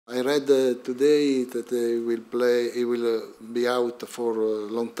I read today that he will be out for a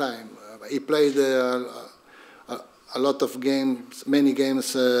long time. He played a lot of games, many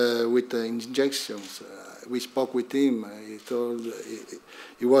games with injections. We spoke with him. He told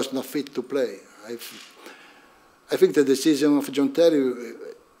he was not fit to play. I think the decision of John Terry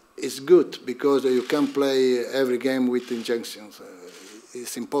is good because you can't play every game with injections.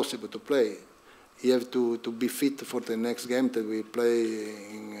 It's impossible to play. You have to be fit for the next game that we play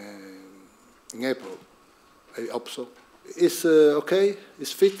in April. I hope so. It's okay.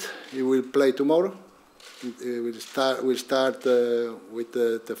 He's fit. He will play tomorrow. We'll start with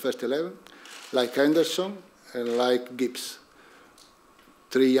the first 11, like Henderson and like Gibbs.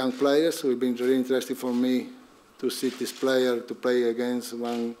 3 young players. It will be really interesting for me to see this player to play against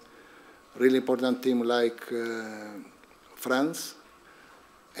one really important team like France,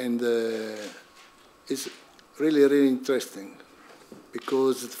 and it's really, really interesting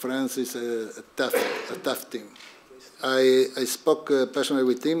because France is a tough team. I spoke personally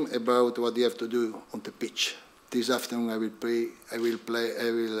with him about what you have to do on the pitch. This afternoon I will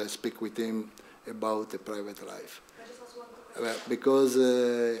speak with him about the private life. Because,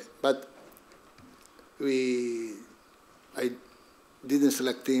 but I didn't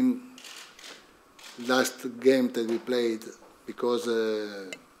select him last game that we played because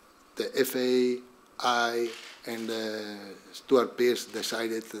the FA, I, and Stuart Pearce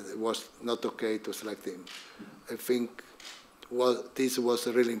decided it was not okay to select him. I think this was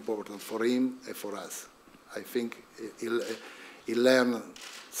really important for him and for us. I think he learned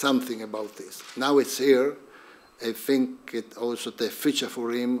something about this. Now it's here. I think also the future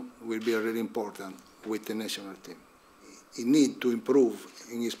for him will be really important with the national team. He needs to improve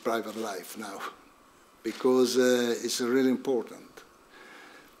in his private life now because it's really important.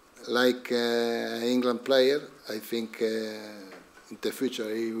 Like England player, I think in the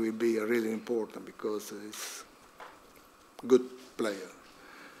future he will be really important because he's a good player.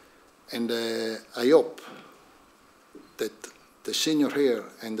 And I hope that the senior here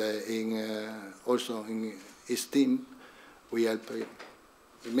and also in his team, we help him.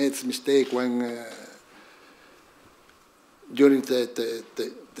 He made a mistake when during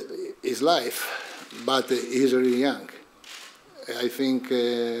his life, but he's really young. I think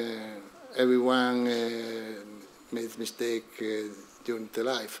everyone makes mistake during the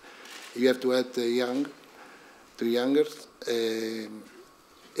life. You have to help the youngers.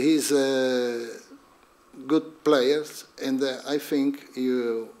 He's good players, and I think he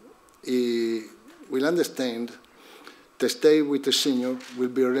will understand to stay with the senior will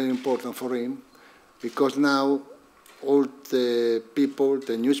be really important for him, because now all the people,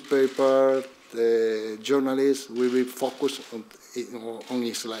 the newspaper, the journalists will be focused on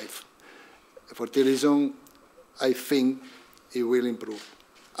his life. For that reason, I think he will improve.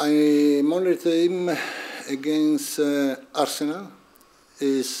 I monitored him against Arsenal.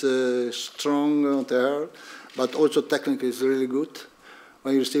 He's strong on the heart, but also technically is really good.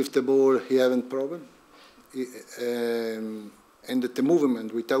 When he received the ball, he hadn't problem. And the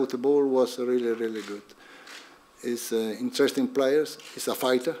movement without the ball was really, really good. He's interesting players. He's a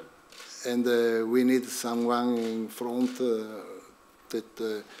fighter, and we need someone in front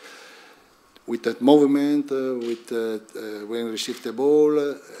that with that movement, when we receive the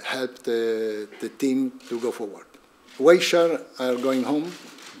ball, help the team to go forward. Weishar are going home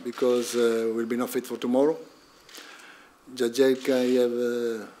because will be not fit for tomorrow. Jajelka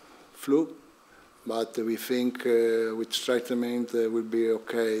have flu, but we think with treatment will be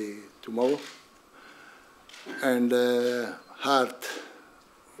okay tomorrow. And Hart,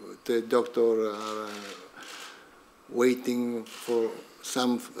 the doctor are waiting for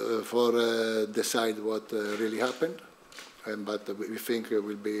decide what really happened, but we think it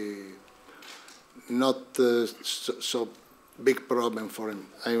will be not so big problem for him.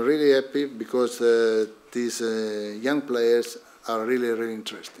 I'm really happy because these young players are really, really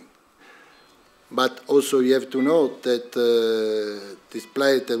interesting. But also you have to know that this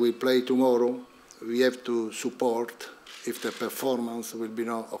player that we play tomorrow, we have to support if the performance will be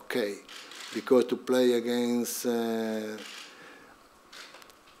not okay. Because to play against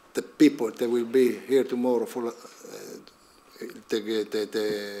the people that will be here tomorrow, for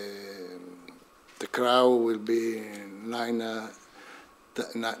the crowd will be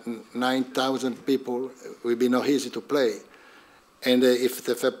 9,000 people, it will be not easy to play. And if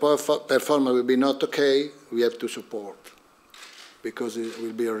the performance will be not okay, we have to support, because it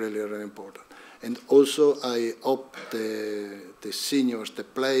will be really, really important. And also, I hope the seniors, the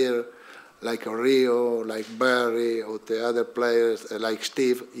player, like Rio, like Barry, or the other players, like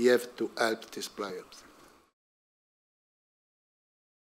Steve, you have to help these players.